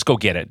just go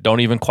get it.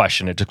 Don't even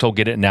question it. Just go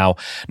get it now.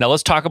 Now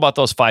let's talk about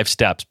those 5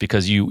 steps,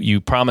 because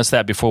you promised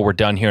that before we're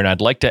done here, and I'd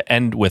like to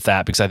end with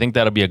that because I think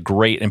that'll be a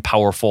great and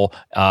powerful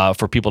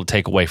for people to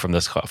take away from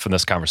this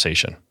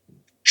conversation.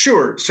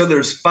 Sure. So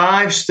there's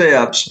 5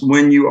 steps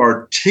when you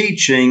are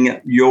teaching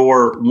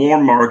your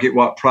warm market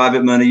what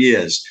private money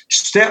is.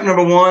 Step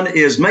number 1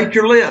 is make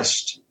your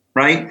list,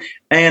 right?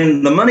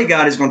 And the money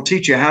guide is going to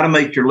teach you how to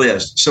make your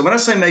list. So when I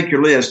say make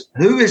your list,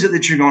 who is it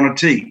that you're going to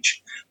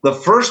teach? The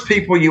first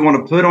people you want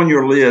to put on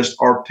your list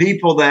are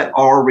people that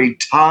are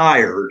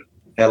retired.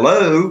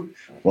 Hello?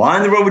 Why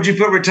in the world would you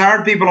put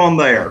retired people on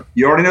there?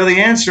 You already know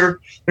the answer.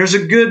 There's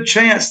a good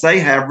chance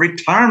they have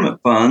retirement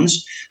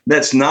funds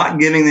that's not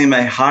giving them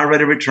a high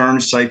rate of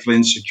return safely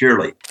and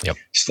securely. Yep.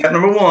 Step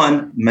number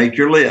 1, make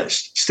your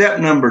list.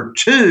 Step number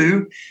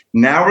 2,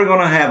 now we're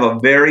going to have a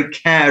very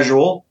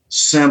casual,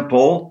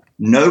 simple,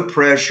 no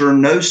pressure,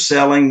 no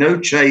selling, no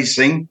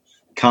chasing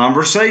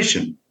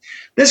conversation.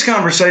 This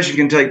conversation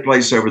can take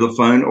place over the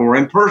phone or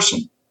in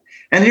person.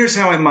 And here's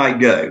how it might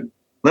go.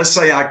 Let's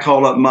say I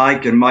call up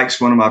Mike, and Mike's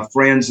one of my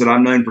friends that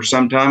I've known for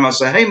some time. I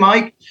say, hey,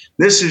 Mike,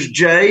 this is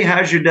Jay.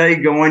 How's your day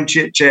going?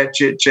 Chit,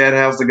 chat.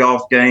 How's the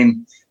golf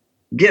game?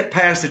 Get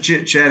past the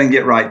chit, chat and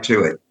get right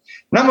to it.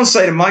 And I'm going to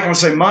say to Mike,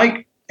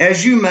 Mike,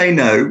 as you may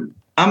know,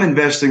 I'm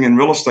investing in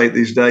real estate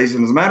these days.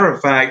 And as a matter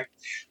of fact,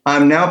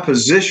 I'm now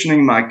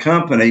positioning my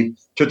company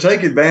to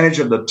take advantage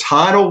of the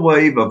tidal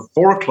wave of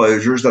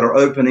foreclosures that are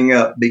opening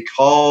up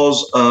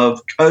because of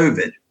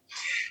COVID.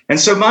 And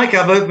so, Mike,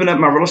 I've opened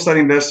up my real estate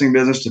investing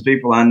business to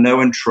people I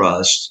know and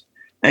trust.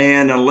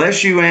 And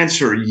unless you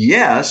answer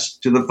yes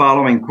to the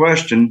following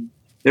question,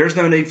 there's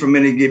no need for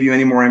me to give you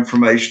any more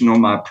information on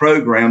my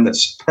program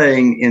that's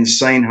paying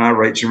insane high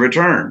rates of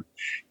return.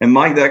 And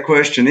Mike, that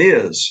question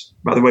is,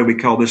 by the way, we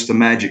call this the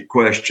magic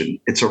question.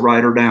 It's a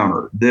writer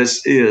downer.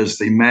 This is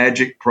the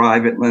magic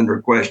private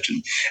lender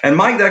question. And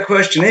Mike, that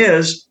question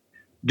is,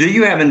 do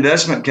you have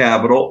investment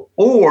capital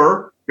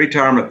or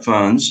retirement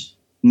funds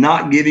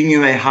not giving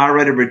you a high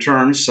rate of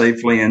return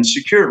safely and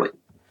securely?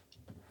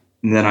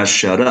 And then I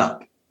shut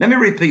up. Let me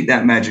repeat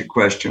that magic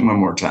question one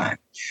more time.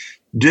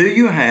 Do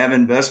you have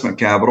investment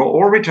capital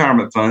or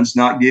retirement funds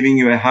not giving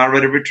you a high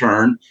rate of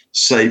return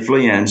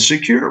safely and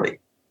securely?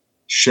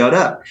 Shut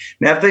up.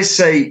 Now, if they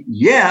say,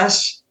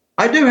 yes,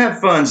 I do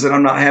have funds that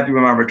I'm not happy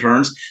with my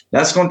returns,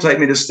 that's going to take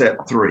me to step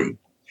 3.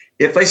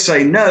 If they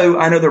say no,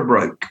 I know they're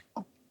broke.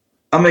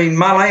 I mean,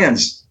 my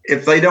lands,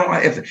 if they've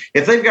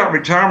got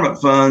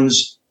retirement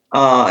funds,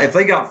 if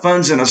they got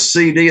funds in a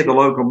CD at the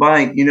local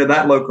bank,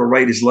 that local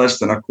rate is less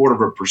than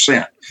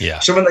 0.25%. Yeah.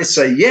 So when they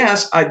say,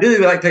 yes, I do,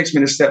 that takes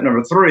me to step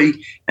number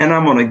 3. And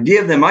I'm going to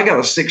give them, I got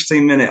a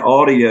 16-minute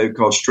audio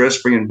called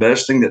Stress-Free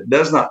Investing that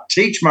does not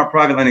teach my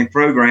private lending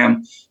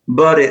program,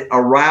 but it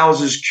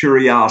arouses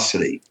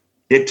curiosity.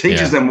 It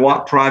teaches them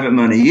what private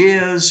money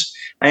is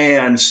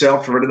and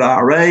self-directed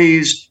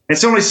IRAs.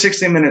 It's only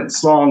 16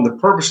 minutes long. The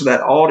purpose of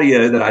that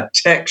audio that I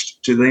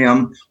text to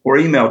them or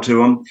email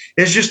to them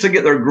is just to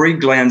get their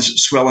greed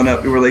glands swelling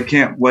up to where they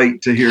can't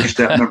wait to hear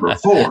step number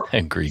 4.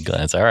 Greed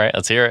glands. All right,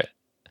 let's hear it.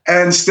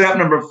 And step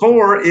number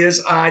 4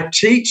 is I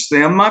teach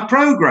them my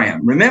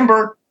program.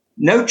 Remember,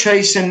 no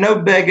chasing, no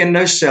begging,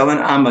 no selling.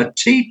 I'm a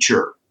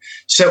teacher.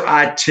 So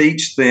I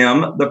teach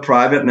them the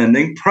private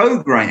lending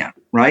program,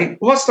 right?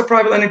 What's the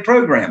private lending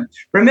program?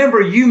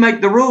 Remember, you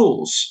make the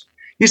rules.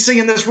 You see,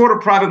 in this world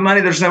of private money,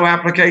 there's no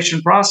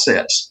application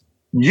process.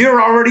 You're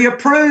already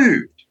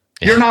approved.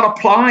 Yeah. You're not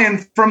applying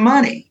for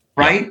money,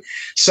 right? Yeah.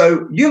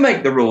 So you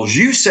make the rules.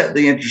 You set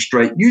the interest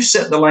rate. You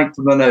set the length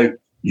of the note.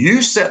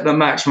 You set the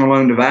maximum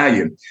loan to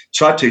value.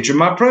 So I teach them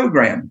my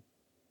program.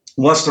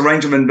 What's the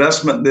range of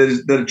investment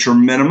that's your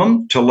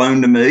minimum to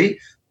loan to me?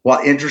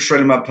 What interest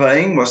rate am I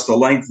paying? What's the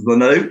length of the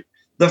note?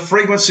 The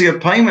frequency of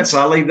payments,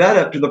 I leave that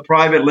up to the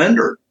private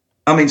lender.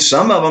 I mean,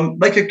 some of them,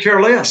 they could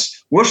care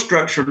less. We'll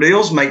structure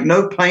deals, make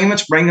no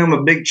payments, bring them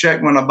a big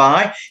check when I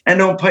buy, and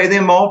don't pay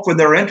them off with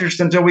their interest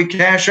until we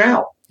cash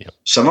out. Yep.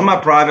 Some of my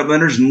private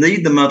lenders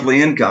need the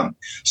monthly income.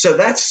 So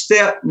that's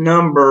step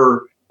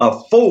number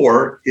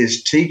 4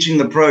 is teaching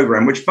the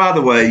program, which, by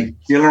the way,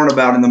 you learn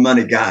about in the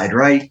money guide,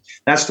 right?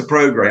 That's the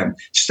program.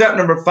 Step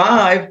number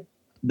 5,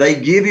 they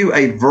give you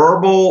a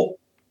verbal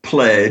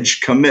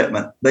pledge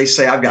commitment. They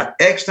say, I've got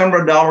X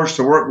number of dollars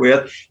to work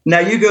with. Now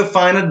you go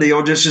find a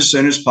deal just as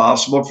soon as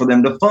possible for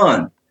them to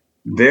fund.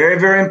 Very,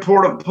 very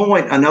important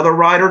point. Another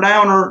writer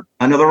downer.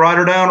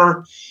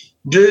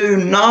 Do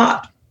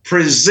not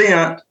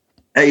present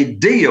a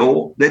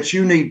deal that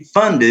you need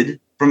funded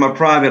from a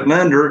private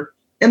lender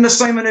in the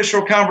same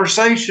initial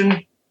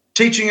conversation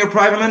teaching your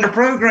private lender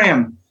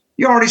program.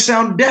 You already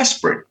sound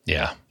desperate.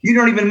 Yeah. You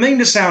don't even mean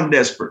to sound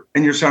desperate,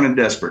 and you're sounding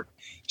desperate.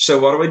 So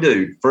what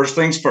do? First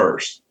things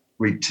first,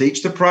 we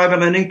teach the private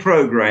lending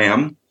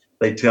program.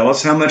 They tell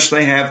us how much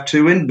they have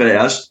to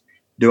invest.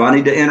 Do I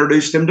need to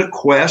introduce them to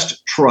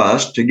Quest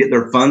Trust to get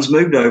their funds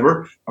moved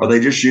over? Are they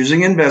just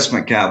using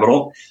investment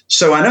capital?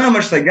 So I know how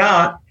much they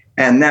got.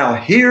 And now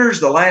here's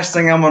the last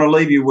thing I'm going to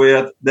leave you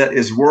with that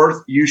is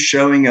worth you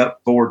showing up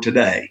for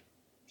today.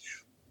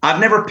 I've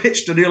never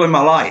pitched a deal in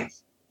my life.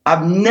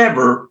 I've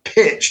never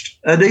pitched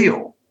a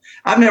deal.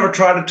 I've never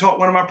tried to talk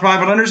one of my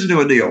private lenders into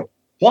a deal.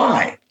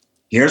 Why?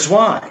 Here's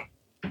why.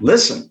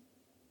 Listen,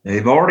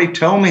 they've already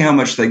told me how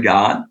much they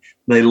got.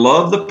 They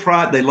love the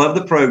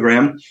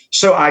program.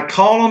 So I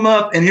call them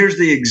up, and here's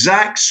the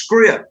exact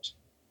script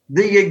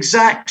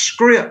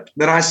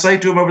that I say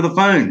to them over the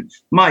phone.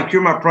 Mike,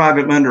 you're my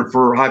private lender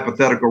for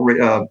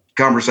hypothetical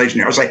conversation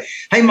here. I say,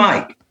 hey,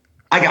 Mike,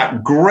 I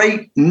got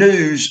great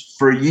news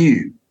for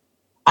you.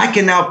 I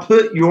can now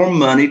put your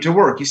money to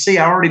work. You see,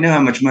 I already know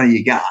how much money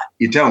you got.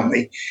 You told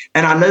me.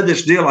 And I know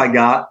this deal I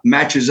got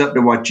matches up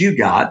to what you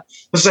got.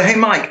 I say, hey,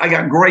 Mike, I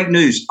got great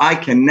news. I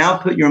can now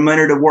put your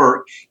money to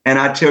work. And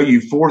I tell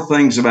you 4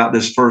 things about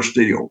this first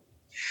deal.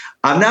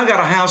 I've now got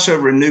a house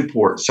over in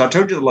Newport. So I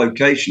told you the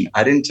location.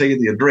 I didn't tell you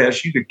the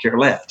address. You could care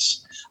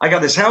less. I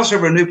got this house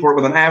over in Newport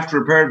with an after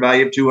repaired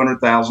value of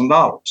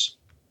 $200,000.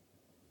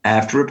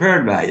 After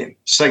repaired value.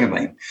 Second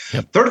thing.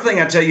 Yep. Third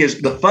thing I tell you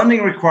is the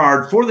funding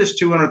required for this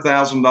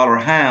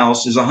 $200,000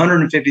 house is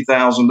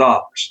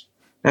 $150,000.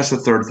 That's the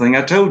third thing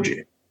I told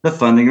you. The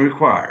funding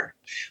required.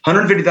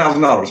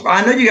 $150,000.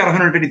 I know you got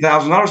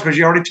 $150,000 because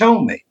you already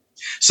told me.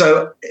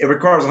 So it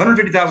requires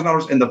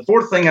 $150,000. And the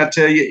fourth thing I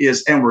tell you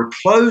is, and we're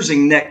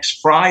closing next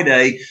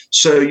Friday,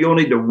 so you'll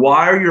need to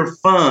wire your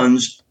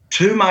funds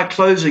to my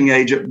closing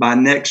agent by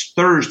next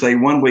Thursday,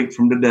 1 week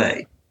from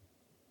today.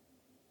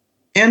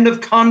 End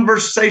of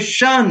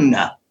conversation,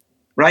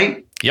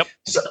 right? Yep.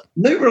 So,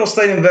 new real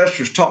estate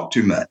investors talk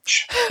too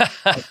much.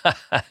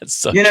 It's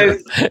so You know,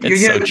 true.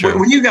 It's so true.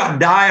 when you got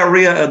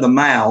diarrhea of the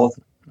mouth,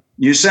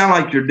 you sound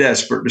like you're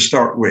desperate to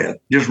start with,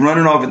 just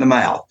running off at the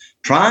mouth,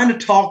 trying to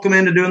talk them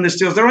into doing this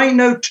deal. There ain't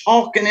no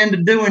talking into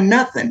doing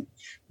nothing.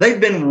 They've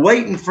been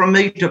waiting for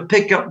me to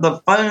pick up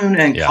the phone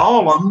and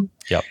call them.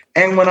 Yep.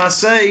 And when I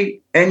say,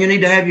 and you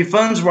need to have your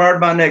funds wired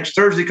by next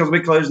Thursday because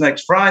we close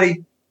next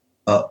Friday,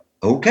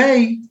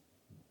 okay.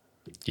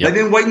 Yep.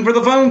 They've been waiting for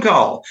the phone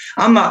call.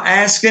 I'm not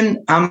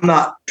asking. I'm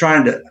not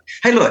trying to.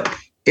 Hey, look,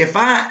 if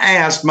I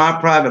ask my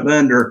private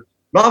lender,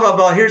 blah, blah,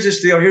 blah, here's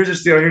this deal, here's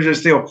this deal, here's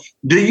this deal.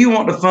 Do you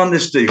want to fund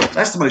this deal?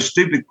 That's the most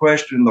stupid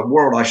question in the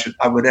world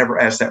I would ever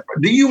ask that.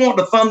 Do you want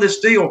to fund this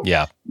deal?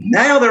 Yeah.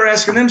 Now they're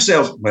asking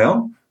themselves,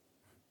 well,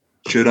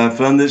 should I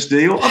fund this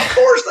deal? Of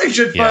course they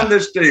should fund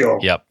this deal.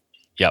 Yep.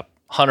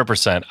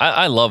 100%.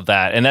 I love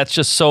that. And that's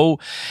just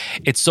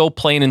it's so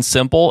plain and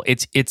simple.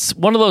 It's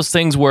one of those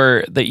things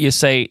where that you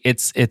say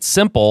it's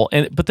simple,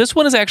 but this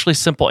one is actually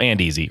simple and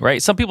easy,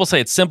 right? Some people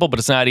say it's simple, but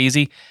it's not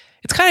easy.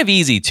 It's kind of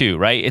easy too,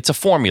 right? It's a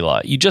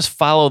formula. You just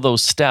follow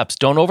those steps.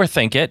 Don't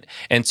overthink it,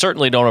 and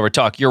certainly don't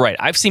overtalk. You're right.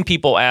 I've seen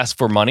people ask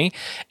for money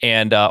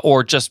and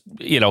or just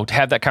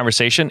have that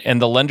conversation,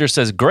 and the lender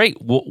says, "Great,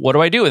 what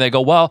do I do?" And they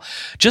go, "Well,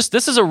 just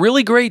this is a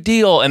really great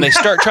deal," and they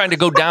start trying to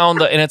go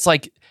down and it's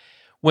like,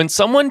 when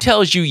someone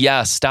tells you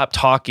yes, stop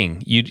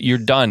talking. You're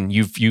done.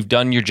 You've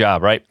done your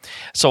job, right?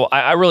 So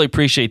I really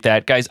appreciate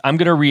that, guys. I'm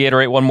going to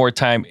reiterate one more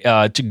time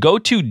to go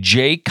to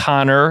Jay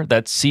Conner.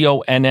 That's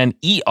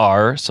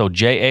CONNER. So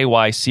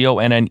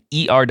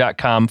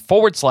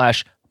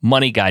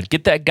JAYCONNER.com/money guide.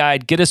 Get that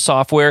guide. Get his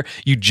software.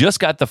 You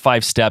just got the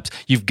 5 steps.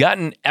 You've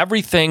gotten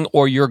everything,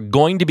 or you're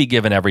going to be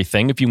given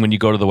everything when you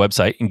go to the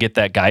website and get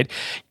that guide.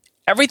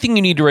 Everything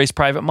you need to raise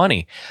private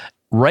money.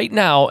 Right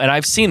now, and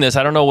I've seen this,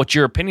 I don't know what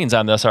your opinions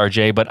on this are,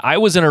 Jay, but I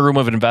was in a room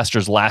of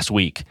investors last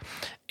week,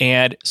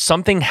 and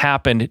something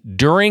happened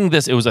during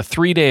this. It was a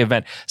 3-day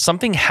event.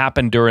 Something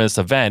happened during this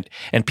event,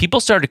 and people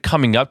started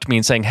coming up to me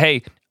and saying,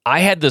 "Hey,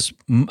 I had this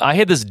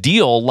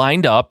deal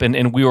lined up,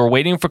 and we were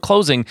waiting for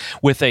closing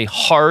with a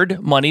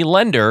hard money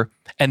lender,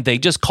 and they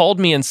just called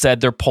me and said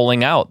they're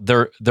pulling out.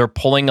 They're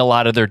pulling a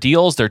lot of their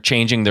deals. They're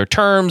changing their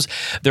terms.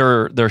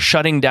 They're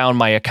shutting down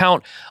my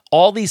account.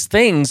 All these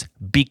things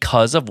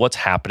because of what's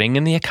happening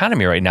in the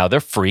economy right now. They're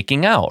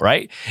freaking out,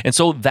 right? And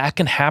so that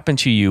can happen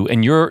to you.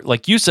 And you're,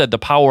 like you said, the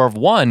power of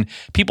one.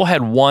 People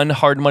had one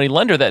hard money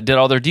lender that did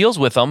all their deals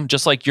with them,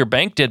 just like your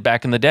bank did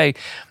back in the day.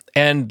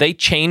 And they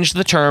changed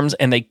the terms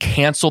and they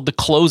canceled the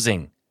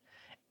closing.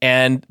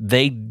 And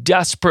they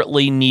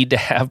desperately need to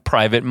have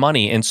private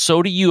money. And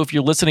so do you if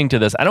you're listening to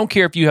this. I don't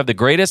care if you have the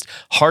greatest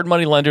hard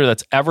money lender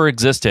that's ever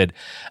existed.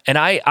 And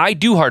I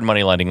do hard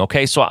money lending,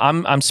 okay? So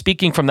I'm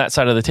speaking from that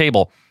side of the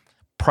table.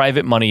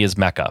 Private money is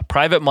Mecca.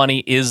 Private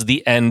money is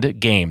the end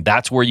game.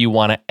 That's where you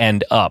want to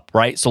end up,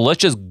 right? So let's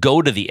just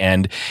go to the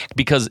end,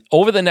 because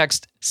over the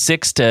next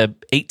 6 to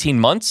 18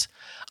 months,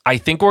 I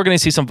think we're going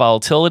to see some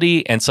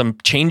volatility and some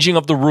changing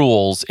of the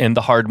rules in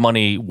the hard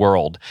money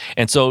world.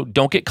 And so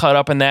don't get caught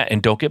up in that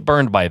and don't get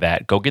burned by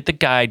that. Go get the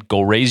guide.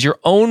 Go raise your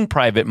own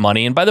private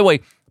money. And by the way,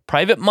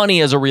 private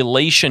money is a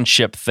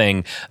relationship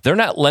thing. They're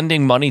not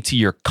lending money to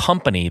your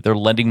company. They're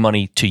lending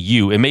money to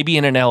you. It may be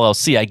in an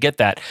LLC. I get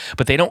that,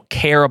 but they don't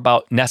care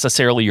about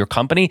necessarily your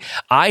company.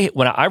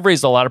 When I've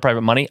raised a lot of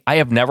private money, I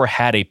have never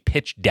had a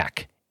pitch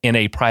deck in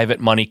a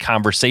private money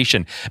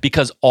conversation,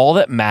 because all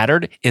that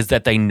mattered is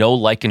that they know,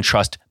 like, and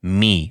trust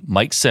me,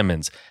 Mike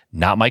Simmons,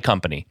 not my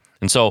company.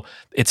 And so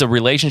it's a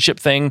relationship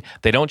thing.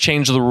 They don't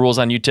change the rules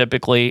on you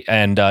typically.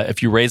 And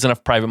if you raise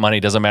enough private money,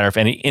 it doesn't matter if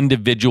any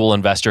individual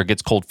investor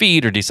gets cold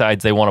feet or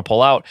decides they want to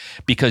pull out,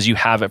 because you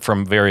have it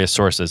from various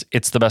sources.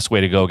 It's the best way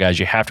to go, guys.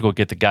 You have to go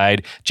get the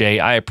guide. Jay,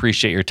 I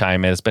appreciate your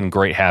time, man. It's been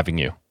great having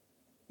you.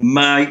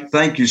 Mike,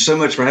 thank you so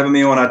much for having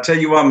me on. I tell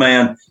you what,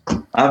 man,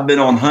 I've been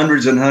on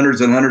hundreds and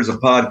hundreds and hundreds of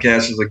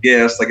podcasts as a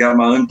guest. I got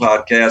my own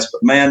podcast,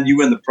 but man, you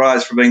win the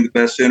prize for being the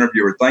best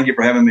interviewer. Thank you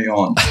for having me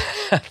on.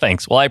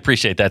 Thanks. Well, I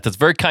appreciate that. That's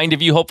very kind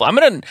of you. Hopefully,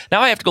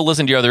 now I have to go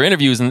listen to your other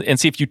interviews and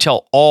see if you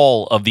tell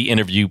all of the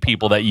interview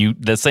people that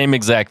the same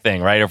exact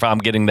thing, right? Or if I'm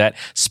getting that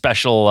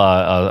special,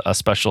 a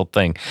special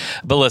thing.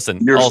 But listen,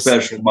 you're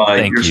special,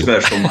 Mike. You're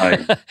special,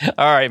 Mike.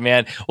 All right,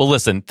 man. Well,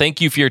 listen,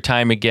 thank you for your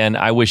time again.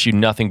 I wish you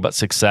nothing but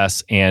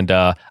success. And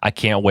I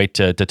can't wait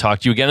to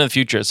talk to you again in the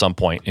future at some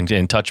point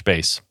and touch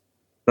base.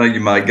 Thank you,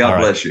 Mike. God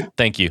bless you.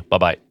 Thank you.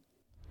 Bye-bye.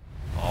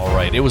 All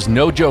right. It was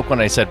no joke when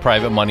I said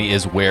private money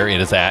is where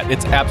it is at.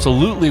 It's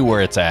absolutely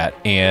where it's at,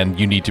 and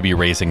you need to be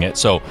raising it.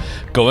 So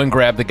go and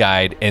grab the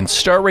guide and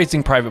start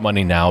raising private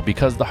money now,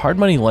 because the hard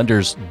money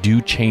lenders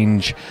do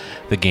change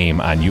the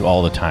game on you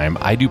all the time.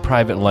 I do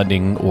private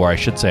lending, or I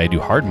should say I do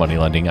hard money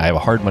lending. I have a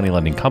hard money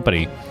lending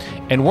company,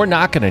 and we're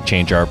not going to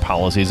change our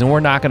policies, and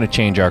we're not going to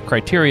change our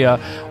criteria,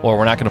 or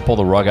we're not going to pull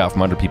the rug out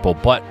from under people.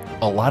 But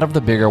a lot of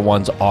the bigger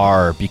ones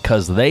are,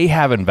 because they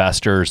have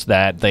investors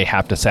that they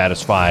have to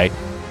satisfy,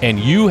 and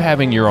you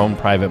having your own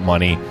private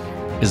money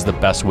is the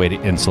best way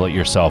to insulate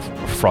yourself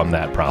from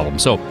that problem.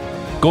 So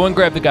Go and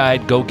grab the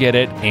guide, go get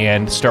it,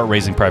 and start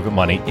raising private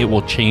money. It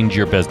will change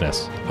your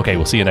business. Okay,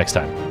 we'll see you next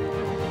time.